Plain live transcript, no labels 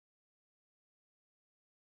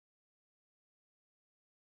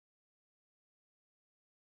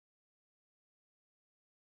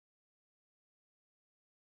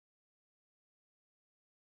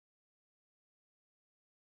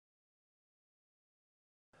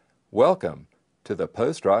Welcome to the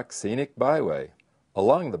Post-Rock Scenic Byway.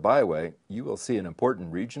 Along the byway, you will see an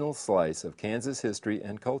important regional slice of Kansas history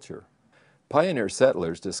and culture. Pioneer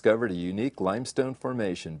settlers discovered a unique limestone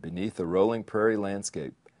formation beneath the rolling prairie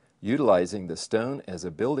landscape, utilizing the stone as a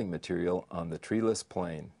building material on the treeless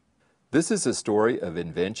plain. This is a story of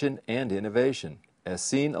invention and innovation, as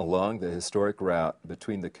seen along the historic route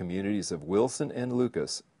between the communities of Wilson and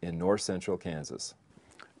Lucas in north-central Kansas.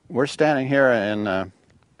 We're standing here in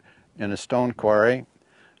a stone quarry.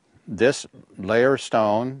 This layer of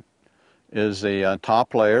stone is the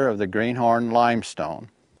top layer of the greenhorn limestone.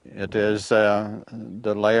 It is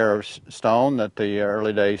the layer of stone that the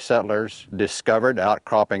early day settlers discovered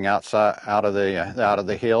outcropping out of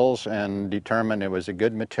the hills and determined it was a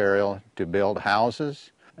good material to build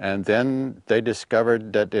houses. And then they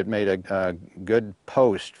discovered that it made a good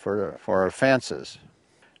post for fences.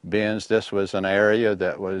 Being this was an area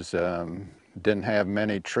that didn't have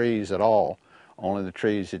many trees at all. Only the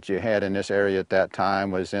trees that you had in this area at that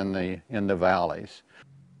time was in the valleys.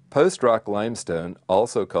 Post-rock limestone,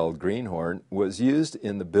 also called greenhorn, was used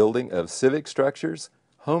in the building of civic structures,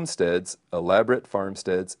 homesteads, elaborate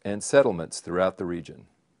farmsteads, and settlements throughout the region.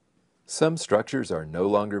 Some structures are no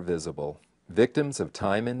longer visible, victims of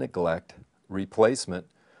time and neglect, replacement,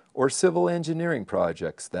 or civil engineering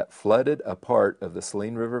projects that flooded a part of the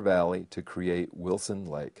Saline River Valley to create Wilson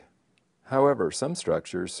Lake. However, some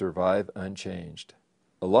structures survive unchanged.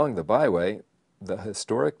 Along the byway, the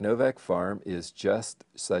historic Novak Farm is just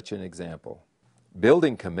such an example.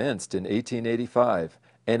 Building commenced in 1885,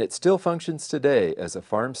 and it still functions today as a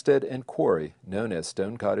farmstead and quarry known as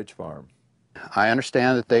Stone Cottage Farm. I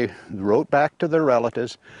understand that they wrote back to their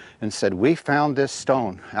relatives and said, "We found this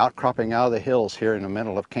stone outcropping out of the hills here in the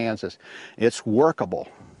middle of Kansas. It's workable.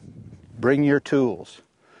 Bring your tools."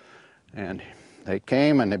 And they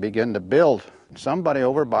came and they began to build. Somebody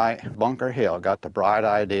over by Bunker Hill got the bright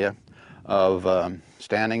idea of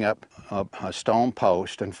standing up a stone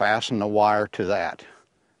post and fasten the wire to that.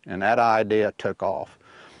 And that idea took off.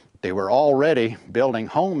 They were already building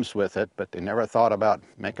homes with it, but they never thought about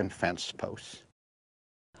making fence posts.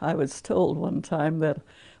 I was told one time that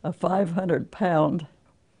a 500-pound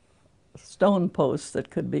stone post that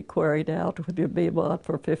could be quarried out would be bought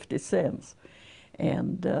for 50 cents.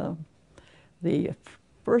 And the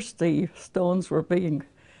stones were being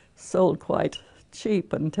sold quite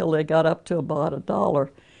cheap until they got up to about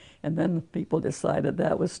 $1, and then people decided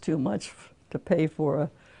that was too much to pay for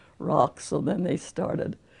a rock, so then they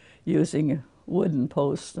started using wooden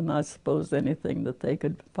posts and I suppose anything that they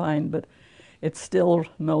could find, but it's still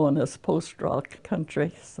known as post-rock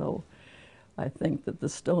country, so I think that the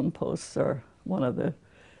stone posts are one of the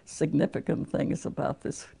significant things about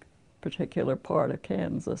this particular part of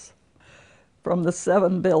Kansas. From the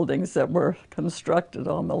 7 buildings that were constructed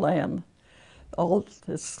on the land, all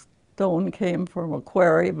this stone came from a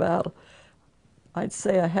quarry about, I'd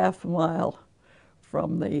say, a half mile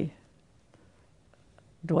from the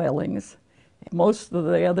dwellings. Most of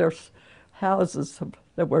the other houses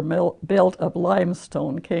that were built of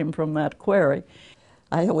limestone came from that quarry.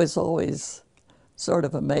 I was always sort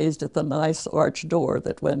of amazed at the nice arch door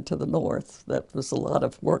that went to the north. That was a lot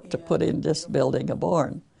of work to put in just building a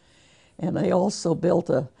barn. And they also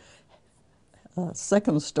built a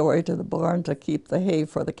second story to the barn to keep the hay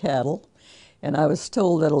for the cattle. And I was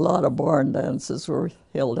told that a lot of barn dances were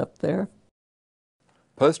held up there.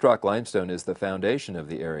 Post-rock limestone is the foundation of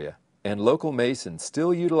the area, and local masons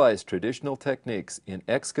still utilize traditional techniques in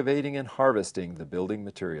excavating and harvesting the building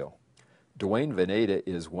material. Dwayne Veneta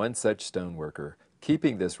is one such stoneworker,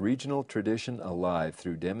 keeping this regional tradition alive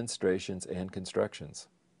through demonstrations and constructions.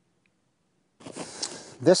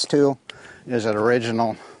 This tool is an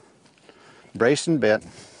original brace and bit,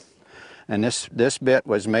 and this bit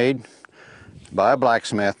was made by a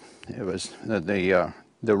blacksmith. It was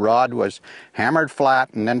the rod was hammered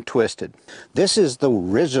flat and then twisted. This is the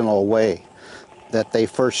original way that they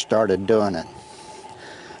first started doing it.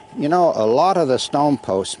 You know, a lot of the stone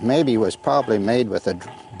posts maybe was probably made with a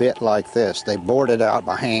bit like this. They bored it out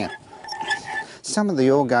by hand. Some of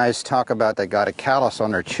the old guys talk about they got a callus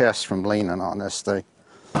on their chest from leaning on this thing.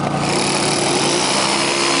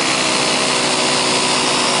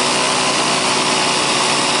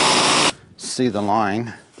 See the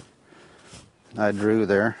line I drew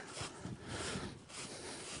there.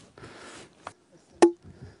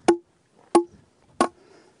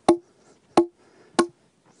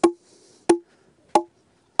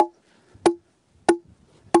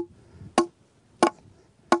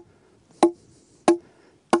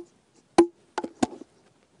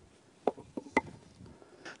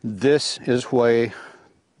 This is where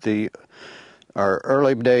the our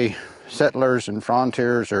early day settlers and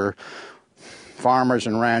frontiers or farmers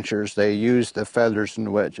and ranchers, they used the feathers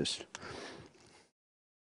and wedges.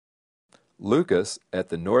 Lucas, at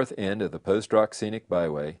the north end of the Post-Rock Scenic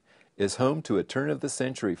Byway, is home to a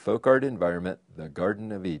turn-of-the-century folk art environment, the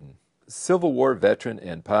Garden of Eden. Civil War veteran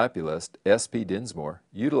and populist S.P. Dinsmore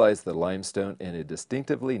utilized the limestone in a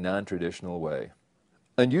distinctively non-traditional way.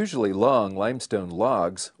 Unusually long limestone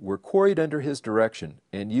logs were quarried under his direction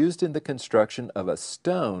and used in the construction of a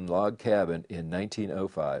stone log cabin in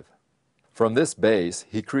 1905. From this base,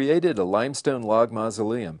 he created a limestone log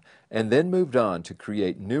mausoleum and then moved on to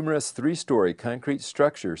create numerous three-story concrete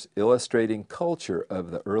structures illustrating culture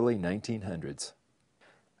of the early 1900s.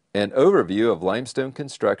 An overview of limestone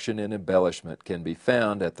construction and embellishment can be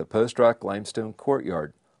found at the Post-Rock Limestone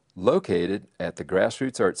Courtyard, located at the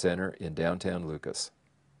Grassroots Art Center in downtown Lucas.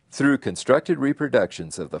 Through constructed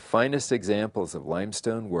reproductions of the finest examples of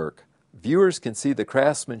limestone work, viewers can see the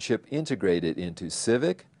craftsmanship integrated into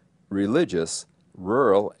civic, religious,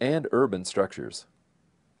 rural, and urban structures.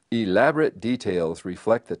 Elaborate details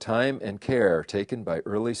reflect the time and care taken by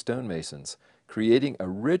early stonemasons, creating a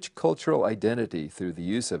rich cultural identity through the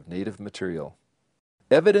use of native material.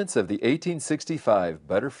 Evidence of the 1865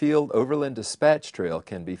 Butterfield Overland Dispatch Trail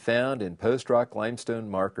can be found in post-rock limestone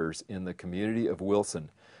markers in the community of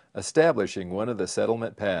Wilson, establishing one of the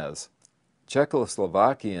settlement paths.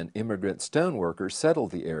 Czechoslovakian immigrant stoneworkers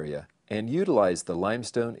settled the area and utilized the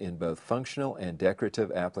limestone in both functional and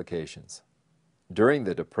decorative applications. During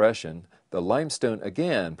the Depression, the limestone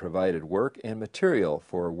again provided work and material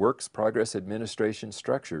for Works Progress Administration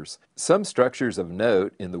structures. Some structures of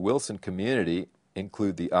note in the Wilson community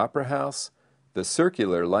include the Opera House, the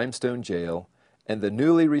circular limestone jail, and the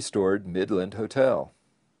newly restored Midland Hotel.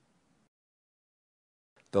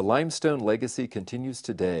 The limestone legacy continues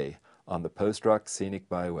today on the Post-Rock Scenic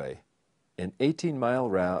Byway, an 18-mile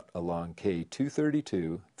route along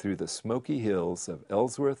K-232 through the Smoky Hills of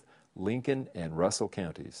Ellsworth, Lincoln, and Russell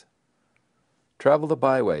counties. Travel the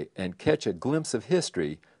byway and catch a glimpse of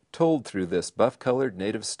history told through this buff-colored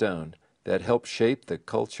native stone that helped shape the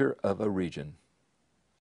culture of a region.